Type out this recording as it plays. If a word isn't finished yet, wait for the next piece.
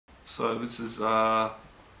So this is our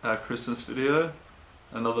Christmas video,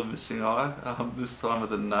 another missing eye, this time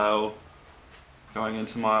with a nail going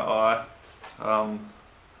into my eye.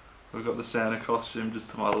 We've got the Santa costume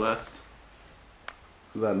just to my left.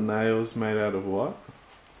 That nail's made out of what?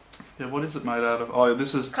 Yeah, what is it made out of? Oh,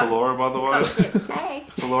 this is Talora, by the way. Hey.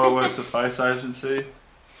 Talora works at Face Agency,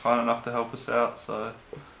 kind enough to help us out, so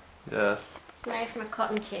yeah. It's made from a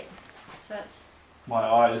cotton tip, so it's... My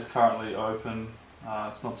eye is currently open,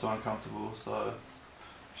 it's not too uncomfortable, so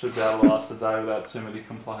should be able to last the day without too many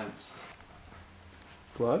complaints.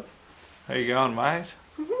 Blood? How you going, mate?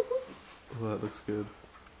 Oh, that looks good.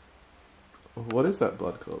 What is that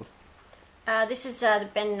blood called? This is the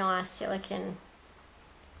Ben Nye silicon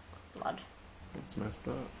blood. It's messed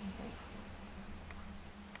up.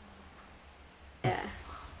 Yeah.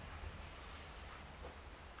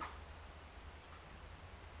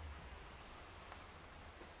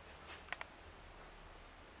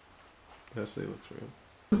 It actually looks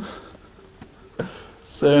real.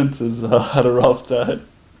 Santa's had a rough day.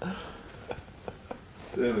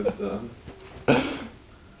 Santa's done.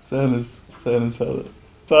 Santa's had it.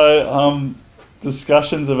 So,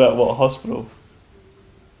 discussions about what hospital?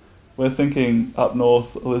 We're thinking up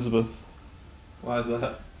north, Elizabeth. Why is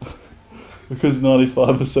that? Because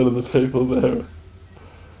 95% of the people there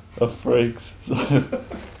are freaks. So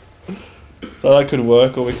that could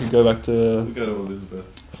work, or we could go back to We'll go to Elizabeth.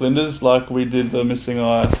 Flinders, like we did the missing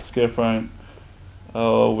eye scare prank.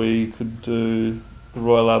 Or we could do the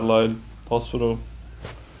Royal Adelaide Hospital.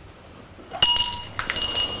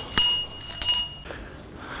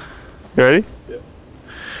 You ready? Yep.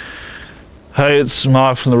 Hey, it's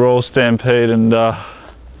Mark from the Royal Stampede, and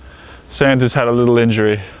Santa's had a little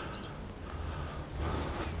injury.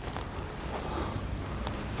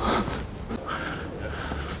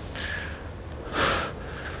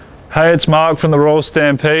 Hey, it's Mark from the Royal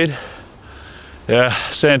Stampede. Yeah,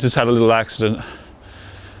 Santa's had a little accident.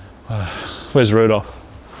 Where's Rudolph?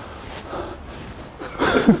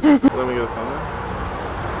 Let me get a camera.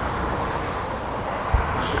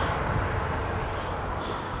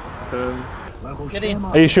 Get in.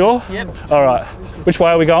 Are you sure? Yep. All right. Which way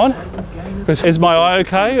are we going? Is my eye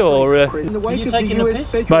okay, or Are you taking a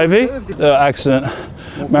piss? maybe? Accident.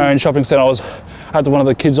 Marion Shopping Centre. I was had one of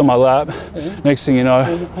the kids on my lap. Next thing you know,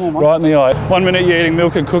 right in the eye. 1 minute you're eating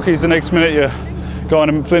milk and cookies, the next minute you're going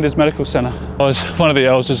to Flinders Medical Centre. One of the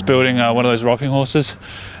elders building one of those rocking horses,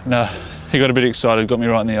 and he got a bit excited, got me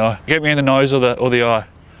right in the eye. Get me in the nose or the eye?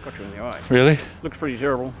 Got you in the eye. Really? Looks pretty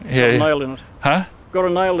terrible. Yeah. Got a nail in it. Huh? Got a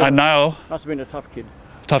nail in it. A nail? Must have been a tough kid.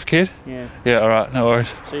 Tough kid? Yeah. Yeah, all right, no worries.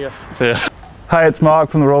 See ya. See ya. Hey, it's Mark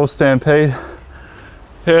from the Royal Stampede.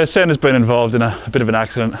 Yeah, Santa's been involved in a bit of an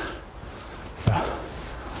accident.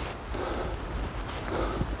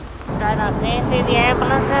 Right up there, see the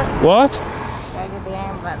ambulances? What? Go get the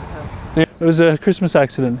ambulances. Yeah, it was a Christmas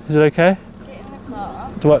accident. Is it okay? Get in the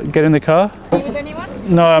car. Do I get in the car? Are you with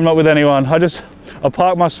anyone? No, I'm not with anyone. I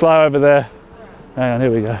parked my sleigh over there. Hang on,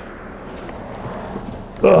 here we go.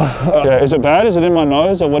 Yeah, is it bad? Is it in my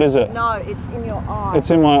nose or what is it? No, it's in your eye. It's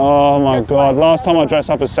in my, oh my Just God. wait. Last time I dressed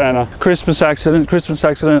up as Santa. Christmas accident, Christmas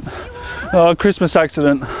accident. Oh, Christmas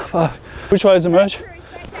accident. Fuck. Which way is the merge?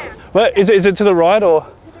 Where, is it to the right or? To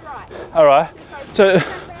the right. All right. So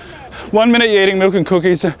 1 minute you're eating milk and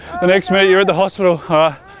cookies, the next minute you're at the hospital.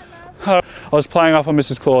 All right. I was playing up on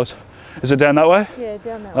Mrs. Claus. Is it down that way? Yeah,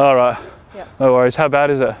 down that way. All right. Yep. No worries. How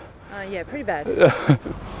bad is it? Yeah, pretty bad.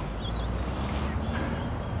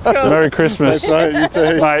 Merry Christmas. Mate, you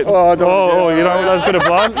too. Mate, no, you know those bit of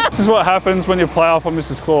blood? This is what happens when you play up on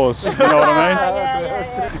Mrs. Claus. You know what I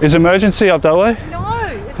Yeah. mean? Is emergency up that way? No,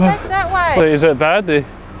 it's back that way. Is it bad? Well, it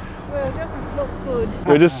doesn't look good.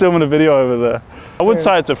 We're just filming a video over there. I would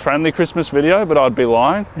say it's a friendly Christmas video, but I'd be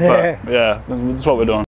lying. Yeah. But yeah, that's what we're doing.